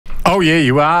Oh, yeah,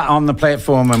 you are on the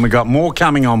platform, and we've got more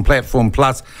coming on Platform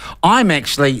Plus. I'm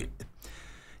actually...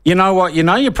 You know what? You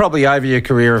know you're probably over your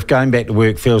career if going back to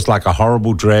work feels like a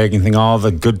horrible drag and think, oh,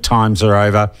 the good times are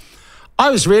over.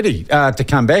 I was ready to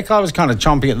come back. I was kind of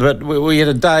chomping at the bit. We had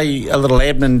a little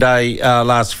admin day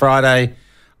last Friday.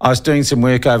 I was doing some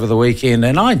work over the weekend,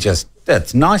 and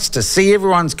it's nice to see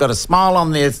everyone's got a smile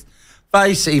on their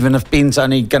face, even if Ben's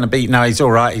only going to be, no, he's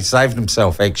all right. He saved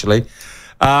himself, actually.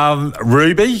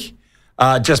 Ruby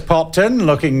just popped in,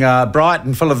 looking bright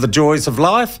and full of the joys of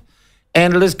life.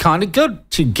 And it is kind of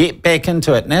good to get back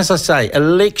into it. And as I say,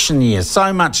 election year,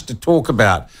 so much to talk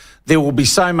about. There will be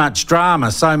so much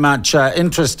drama, so much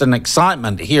interest and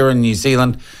excitement here in New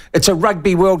Zealand. It's a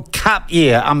Rugby World Cup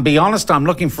year. I'll be honest, I'm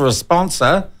looking for a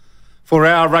sponsor for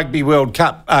our Rugby World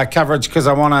Cup coverage because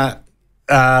I want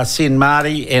to send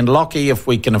Marty and Lockie, if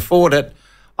we can afford it,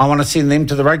 I want to send them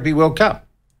to the Rugby World Cup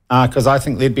because I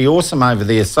think they'd be awesome over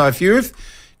there. So if you're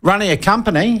running a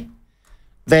company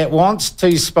that wants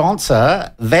to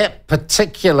sponsor that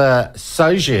particular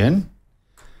sojourn,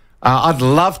 I'd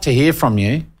love to hear from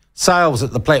you.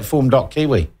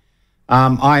 sales@theplatform.kiwi.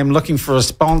 I am looking for a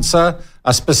sponsor,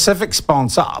 a specific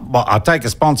sponsor. Well, I'll take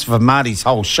a sponsor for Marty's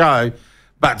whole show,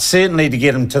 but certainly to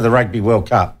get him to the Rugby World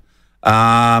Cup.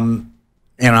 Otherwise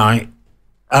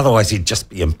it'd just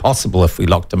be impossible if we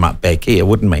locked him up back here,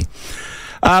 wouldn't we?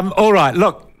 All right,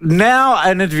 look. Now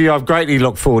an interview I've greatly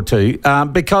looked forward to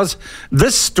because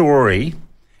this story,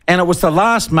 and it was the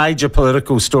last major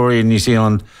political story in New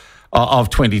Zealand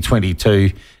of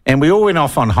 2022, and we all went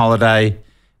off on holiday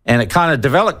and it kind of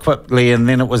developed quickly and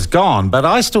then it was gone. But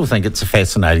I still think it's a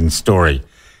fascinating story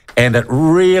and it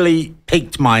really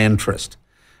piqued my interest.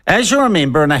 As you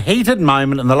remember, in a heated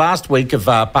moment in the last week of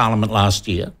Parliament last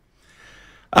year,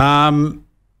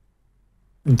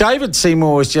 David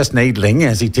Seymour was just needling,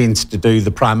 as he tends to do, the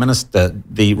Prime Minister,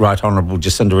 the Right Honourable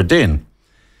Jacinda Ardern.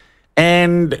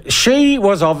 And she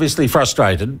was obviously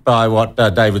frustrated by what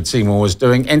David Seymour was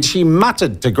doing, and she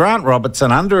muttered to Grant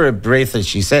Robertson under her breath as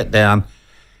she sat down,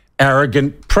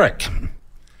 "Arrogant prick."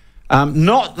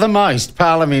 Not the most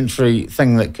parliamentary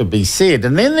thing that could be said.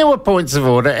 And then there were points of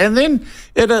order, and then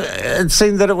it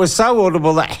seemed that it was so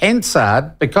audible that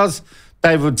Hansard, because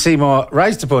David Seymour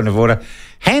raised a point of order,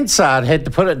 Hansard had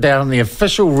to put it down on the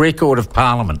official record of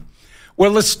Parliament.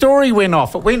 Well, the story went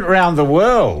off. It went around the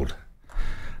world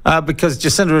because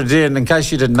Jacinda Ardern, in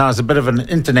case you didn't know, is a bit of an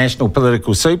international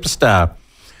political superstar.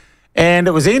 And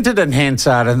it was entered in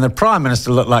Hansard, and the Prime Minister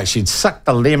looked like she'd sucked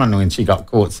the lemon when she got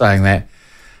caught saying that.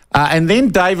 And then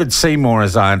David Seymour,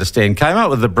 as I understand, came up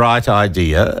with a bright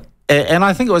idea, and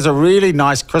I think it was a really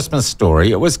nice Christmas story.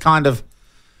 It was kind of,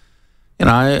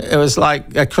 it was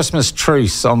like a Christmas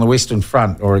truce on the Western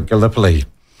Front or at Gallipoli.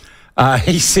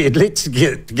 He said, let's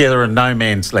get together in no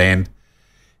man's land.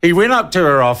 He went up to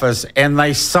her office and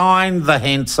they signed the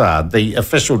Hansard, the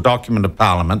official document of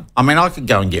Parliament. I mean, I could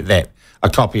go and get a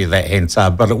copy of that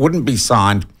Hansard, but it wouldn't be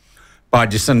signed by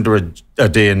Jacinda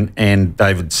Ardern and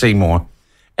David Seymour.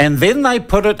 And then they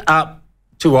put it up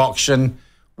to auction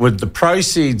with the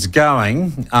proceeds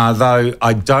going, though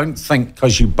I don't think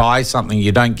because you buy something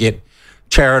you don't get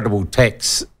charitable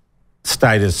tax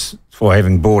status for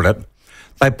having bought it.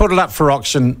 They put it up for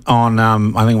auction on,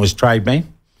 I think it was Trade Me.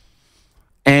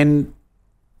 And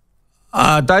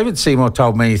David Seymour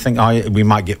told me, we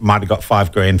might have got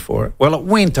 $5,000 for it. Well, it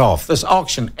went off. This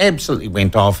auction absolutely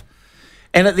went off.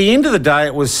 And at the end of the day,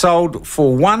 it was sold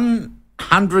for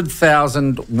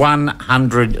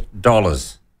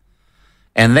 $100,100.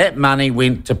 And that money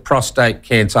went to prostate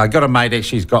cancer. I got a mate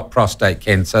actually who's got prostate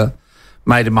cancer.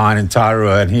 Mate of mine in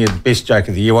Tairua, and he had the best joke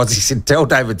of the year was he said, "Tell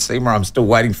David Seymour I'm still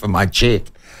waiting for my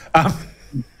cheque."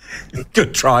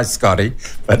 Good try, Scotty,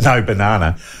 but no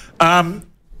banana.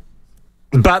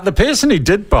 But the person who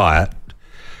did buy it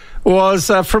was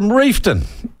from Reefton,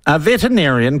 a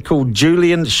veterinarian called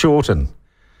Julian Shorten.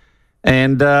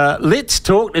 And let's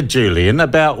talk to Julian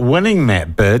about winning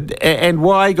that bid and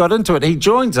why he got into it. He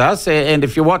joins us, and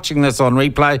if you're watching this on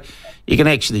replay, you can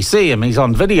actually see him. He's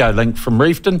on video link from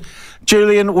Reefton.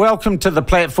 Julian, welcome to the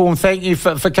platform. Thank you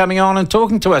for coming on and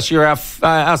talking to us. You're our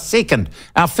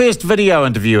first video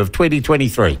interview of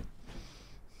 2023.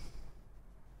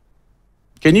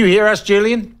 Can you hear us,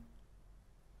 Julian?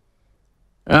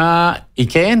 You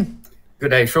can? Good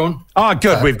day, Sean. Oh,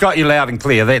 good. We've got you loud and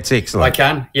clear. That's excellent. I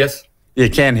can, yes. You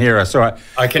can hear us, all right.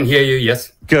 I can hear you,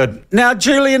 yes. Good. Now,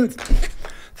 Julian,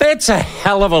 that's a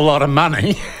hell of a lot of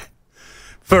money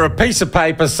for a piece of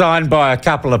paper signed by a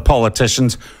couple of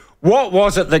politicians. What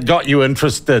was it that got you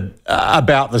interested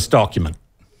about this document?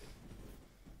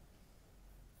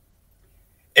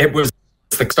 It was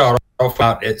the start off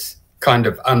about its kind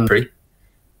of unfree.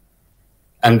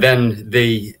 And then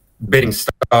the bidding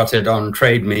started on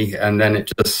Trade Me, and then it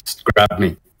just grabbed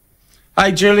me.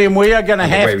 Hey, Julian, we are going to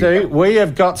have to. We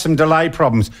have got some delay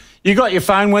problems. You got your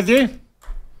phone with you?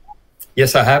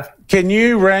 Yes, I have. Can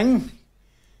you ring?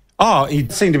 Oh, he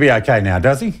seemed to be okay now,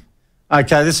 does he?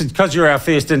 Okay, this is because you're our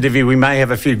first interview. We may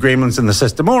have a few gremlins in the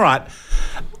system. All right.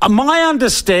 My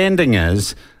understanding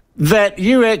is that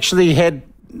you actually had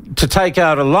to take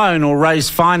out a loan or raise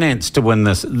finance to win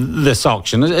this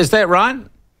auction. Is that right?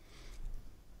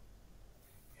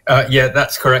 Yeah,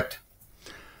 that's correct.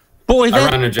 Boy,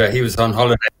 Our manager, he was on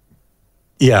holiday.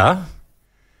 Yeah.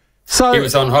 So he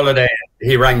was on holiday.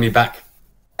 He rang me back.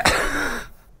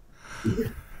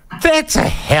 That's a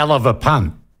hell of a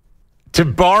punt. To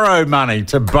borrow money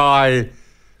to buy,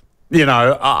 you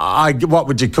know, what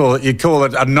would you call it? You call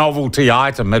it a novelty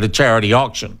item at a charity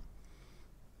auction.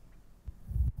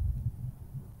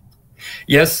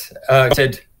 Yes,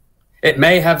 it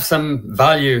may have some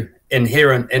value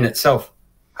inherent in itself,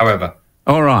 however.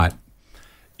 All right.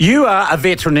 You are a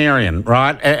veterinarian,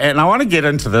 right? And I want to get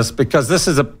into this because this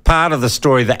is a part of the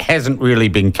story that hasn't really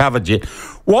been covered yet.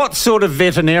 What sort of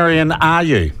veterinarian are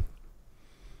you?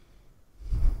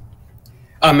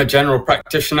 I'm a general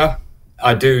practitioner.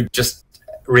 I do just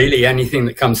really anything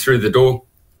that comes through the door.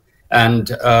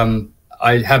 And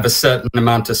I have a certain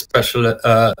amount of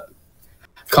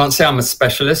can't say I'm a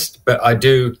specialist, but I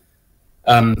do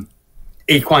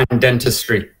equine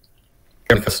dentistry.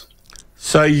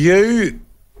 So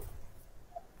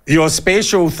your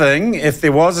special thing, if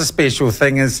there was a special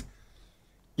thing, is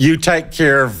you take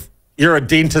care of, you're a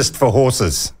dentist for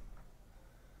horses.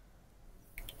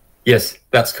 Yes,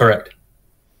 that's correct.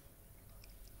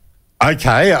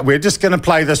 Okay, we're just going to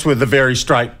play this with a very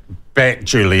straight bat,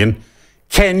 Julian.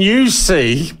 Can you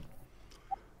see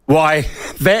why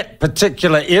that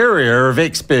particular area of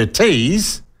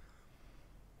expertise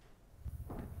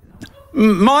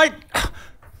might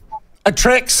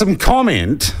attract some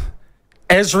comment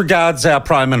as regards our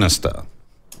Prime Minister?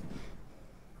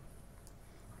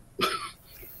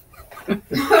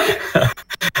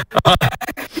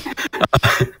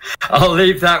 I'll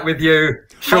leave that with you,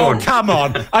 Sean. Oh, come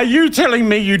on. Are you telling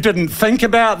me you didn't think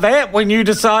about that when you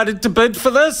decided to bid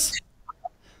for this?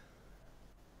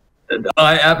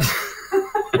 I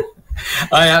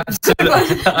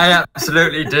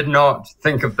absolutely did not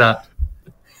think of that.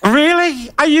 Really?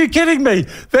 Are you kidding me?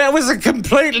 That was a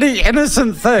completely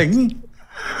innocent thing.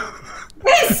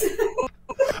 Yes.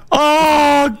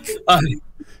 Oh,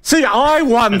 see, I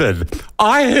wondered.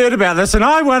 I heard about this and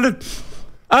I wondered,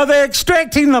 are they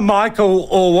extracting the Michael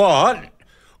or what?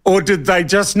 Or did they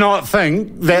just not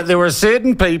think that there were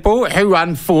certain people who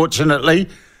unfortunately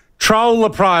troll the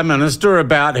Prime Minister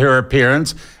about her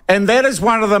appearance, and that is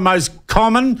one of the most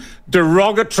common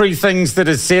derogatory things that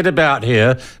is said about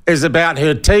her, is about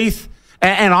her teeth,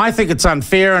 and I think it's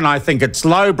unfair and I think it's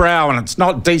lowbrow and it's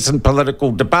not decent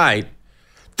political debate.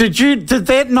 Did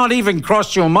that not even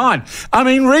cross your mind? I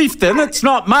mean, Reefton, it's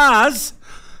not Mars.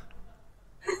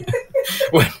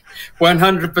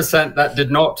 100% that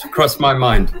did not cross my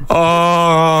mind.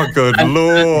 Oh, good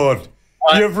Lord.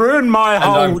 You've ruined my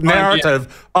whole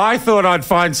narrative. I thought I'd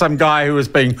find some guy who was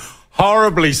being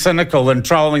horribly cynical and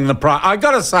trolling the Prime. I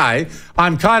got to say,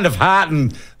 I'm kind of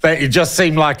heartened that you just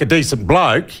seemed like a decent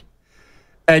bloke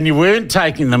and you weren't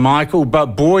taking the Michael, but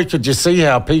boy, could you see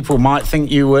how people might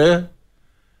think you were?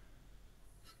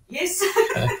 Yes.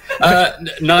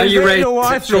 No, you raised your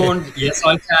wife, Sean. Yes,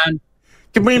 I can.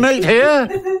 Can we meet here?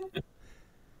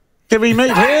 Can we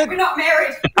meet here? We're not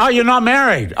married. Oh, you're not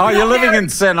married. Oh, you're living married. in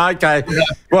sin. Okay.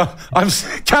 Well,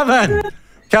 come in.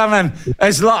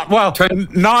 It's like, well,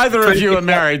 neither of you are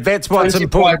married. That's what's 25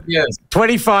 important. years.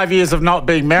 25 years of not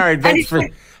being married. That's for,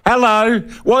 hello.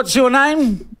 What's your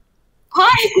name?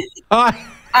 Hi.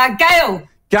 Hi. Gail.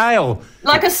 Gail.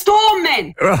 Like a storm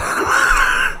man.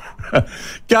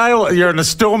 Gail, you're in a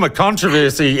storm of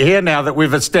controversy here now that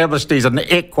we've established he's an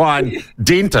equine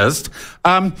dentist.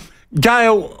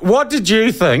 Gail, what did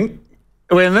you think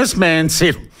when this man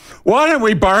said, why don't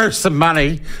we borrow some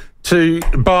money to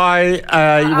buy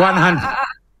a 100...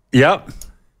 Yep.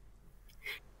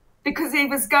 Because he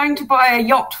was going to buy a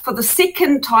yacht for the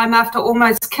second time after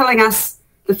almost killing us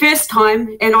the first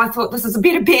time, and I thought this is a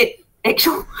better bet,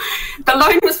 actually. The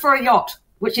loan was for a yacht,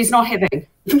 which he's not having.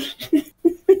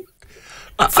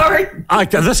 Sorry.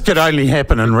 This could only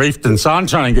happen in Reefton, so I'm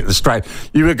trying to get this straight.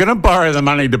 You were going to borrow the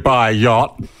money to buy a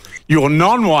yacht. Your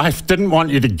non-wife didn't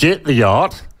want you to get the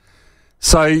yacht.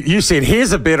 So you said,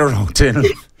 here's a better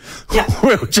alternative. Yeah.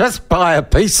 We'll just buy a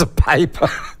piece of paper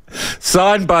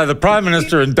signed by the Prime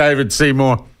Minister and David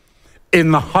Seymour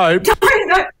in the hope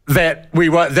that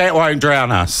that won't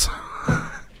drown us.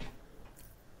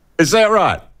 Is that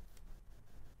right?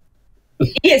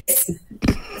 Yes,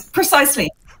 precisely.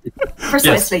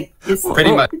 Precisely. Yes.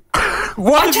 Pretty much.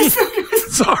 What have you...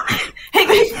 Sorry.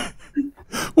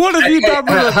 What have you done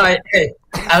with it? Hey,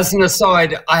 as an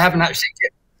aside, I haven't actually...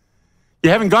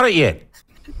 You haven't got it yet?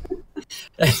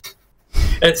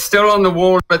 It's still on the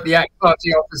wall at the ACT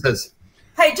Party offices.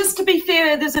 Hey, just to be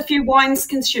fair, there's a few wines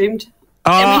consumed.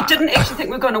 And we didn't actually think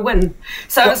we were going to win.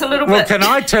 So it was a little bit... Well, can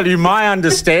I tell you, my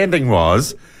understanding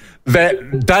was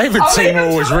that David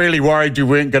Seymour was really worried you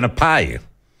weren't going to pay.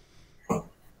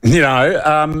 You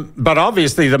know, but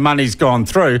obviously the money's gone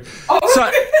through.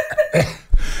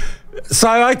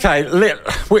 So okay,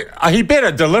 he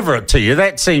better deliver it to you.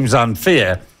 That seems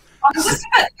unfair.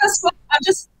 Sorry,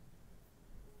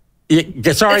 it's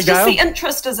Gail? just the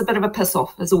interest is a bit of a piss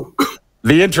off, is all.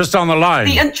 The interest on the loan?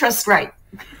 The interest rate.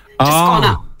 Just gone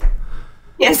up.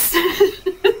 Yes.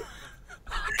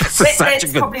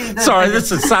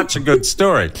 This is such a good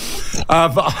story.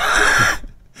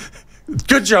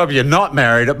 Good job you're not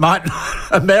married.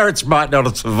 A marriage might not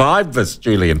have survived this,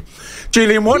 Julian.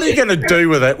 Julian, what are you going to do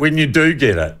with it when you do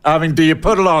get it? I mean, do you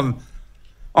put it on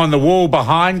the wall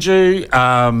behind you?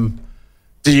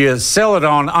 Do you sell it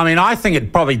on? I mean, I think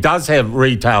it probably does have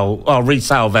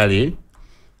resale value.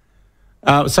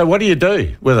 So what do you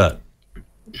do with it?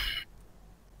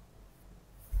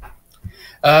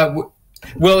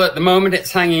 Well, at the moment,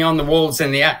 it's hanging on the walls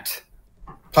in the ACT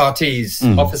Party's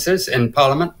offices in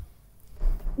Parliament.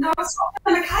 No, it's locked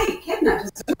in a cake, isn't it?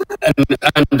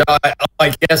 And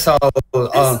I guess I'll...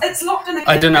 It's locked in a cake.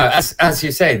 I don't know. As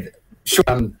you say, sure,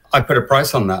 I put a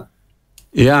price on that.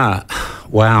 Yeah.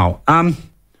 Wow.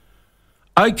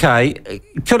 Okay.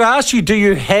 Could I ask you, do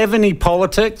you have any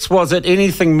politics? Was it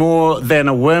anything more than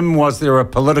a whim? Was there a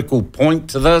political point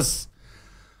to this?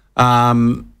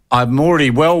 I'm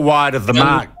already well wide of the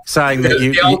mark saying that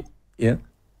you... Yeah.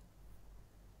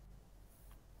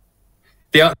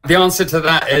 The answer to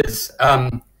that is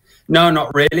no,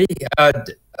 not really.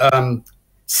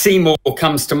 Seymour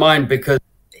comes to mind because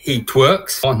he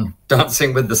twerks on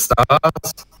Dancing with the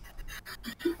Stars,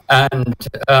 and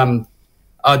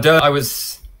I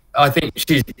think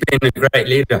she's been a great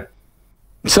leader.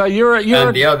 So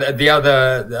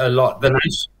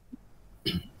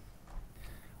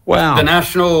wow, the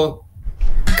National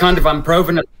kind of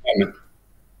unproven at the moment.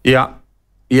 Yeah,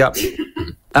 yeah.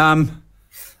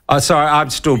 Sorry, I'm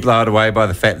still blown away by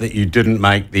the fact that you didn't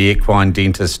make the equine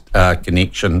dentist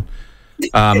connection.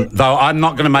 Though I'm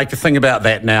not going to make a thing about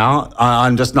that now.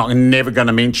 I'm just never going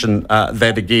to mention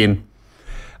that again.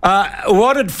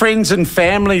 What did friends and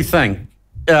family think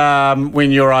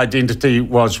when your identity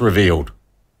was revealed?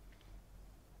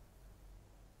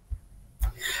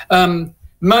 I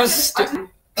was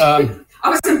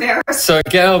embarrassed. So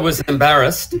Gail was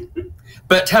embarrassed.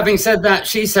 But having said that,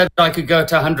 she said I could go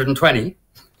to 120.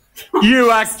 You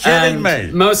are kidding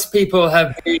me. Most people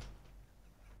have been...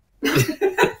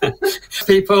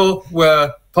 People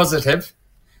were positive,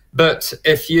 but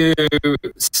if you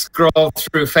scroll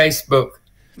through Facebook,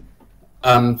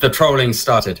 the trolling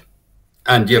started,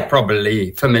 and you're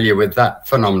probably familiar with that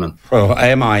phenomenon. Well,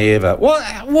 am I ever?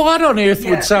 What on earth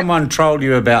would someone troll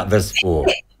you about this for?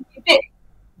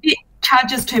 It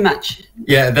charges too much.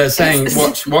 Yeah, they're saying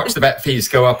watch the vet fees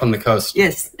go up on the coast.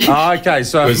 Yes. Okay,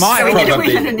 so if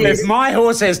my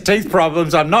horse has teeth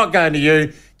problems, I'm not going to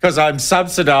you because I'm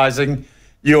subsidising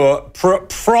your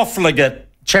profligate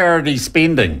charity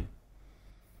spending.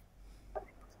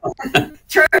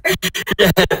 True.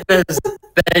 Yeah, there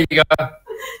you go.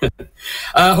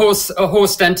 A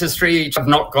horse dentistry have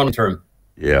not gone to him.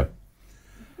 Yeah.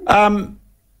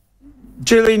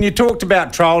 Julian, you talked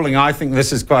about trolling. I think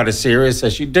this is quite a serious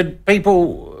issue. Did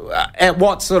people, at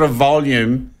what sort of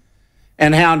volume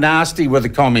and how nasty were the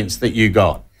comments that you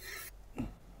got?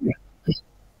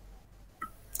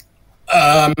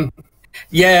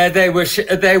 Yeah, they were.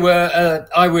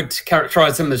 I would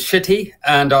characterise them as shitty,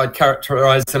 and I'd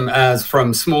characterise them as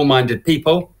from small-minded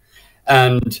people.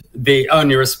 And the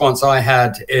only response I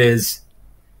had is,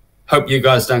 "Hope you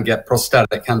guys don't get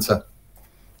prostatic cancer."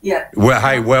 Yeah. Well,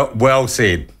 hey, well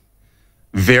said.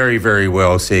 Very, very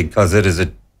well said, because it is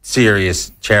a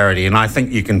serious charity, and I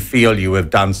think you can feel you have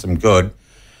done some good.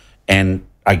 And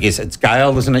I guess it's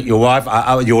Gail, isn't it? Your wife,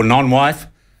 your non-wife.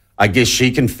 I guess she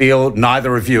can feel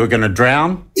neither of you are going to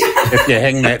drown if you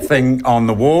hang that thing on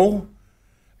the wall.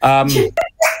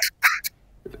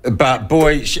 But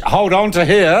boy, hold on to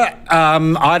her.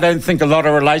 I don't think a lot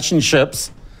of relationships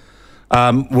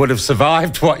would have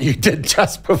survived what you did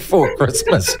just before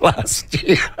Christmas last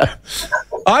year.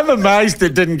 I'm amazed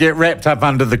it didn't get wrapped up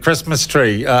under the Christmas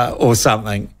tree or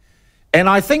something. And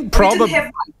I think probably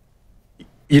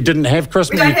you didn't have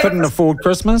Christmas. You couldn't afford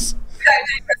Christmas. We don't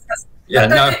do Christmas. Yeah,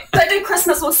 no. Don't do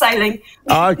Christmas or sailing.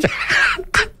 Okay.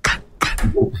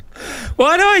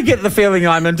 Why do I get the feeling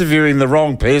I'm interviewing the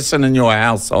wrong person in your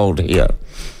household here?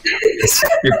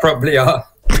 You probably are.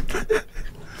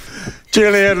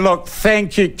 Julian, look,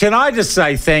 thank you. Can I just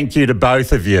say thank you to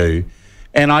both of you?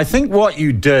 And I think what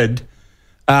you did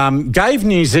gave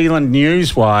New Zealand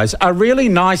news-wise a really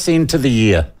nice end to the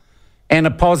year and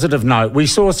a positive note. We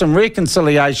saw some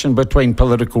reconciliation between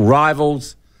political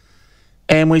rivals,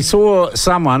 and we saw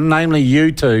someone, namely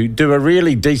you two, do a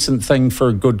really decent thing for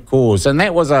a good cause. And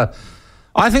that was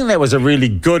I think that was a really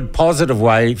good, positive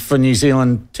way for New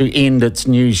Zealand to end its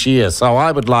news year. So I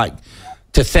would like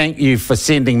to thank you for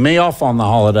sending me off on the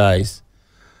holidays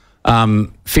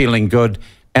feeling good.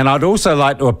 And I'd also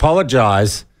like to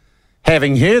apologise,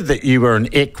 having heard that you were an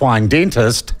equine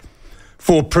dentist,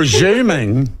 for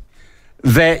presuming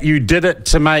that you did it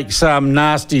to make some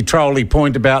nasty trolly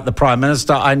point about the Prime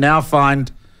Minister. I now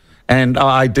find, and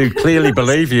I do clearly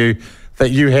believe you,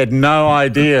 that you had no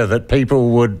idea that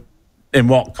people would, in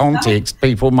what context,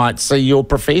 people might see your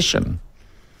profession.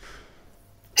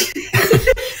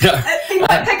 No,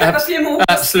 Pick up a few more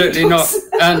absolutely not.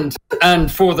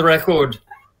 And for the record,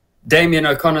 Damien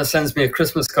O'Connor sends me a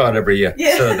Christmas card every year.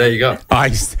 Yeah. So there you go.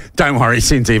 Don't worry, he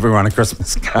sends everyone a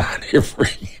Christmas card every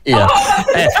year.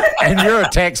 And you're a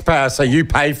taxpayer, so you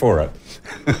pay for it.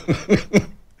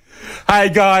 Hey,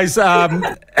 guys,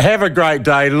 have a great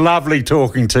day. Lovely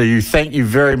talking to you. Thank you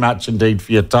very much indeed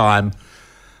for your time.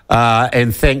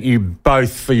 And thank you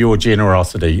both for your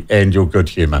generosity and your good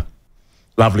humour.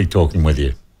 Lovely talking with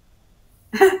you.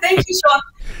 Thank you, Sean.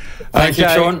 Thank you,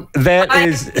 Sean.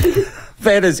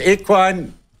 That is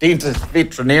equine dentist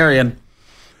veterinarian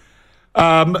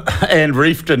and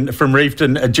from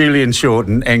Reefton, Julian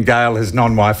Shorten, and Gail, his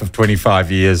non-wife of 25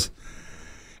 years.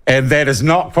 And that is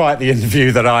not quite the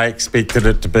interview that I expected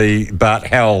it to be, but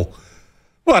hell,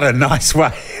 what a nice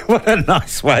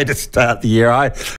way to start the year.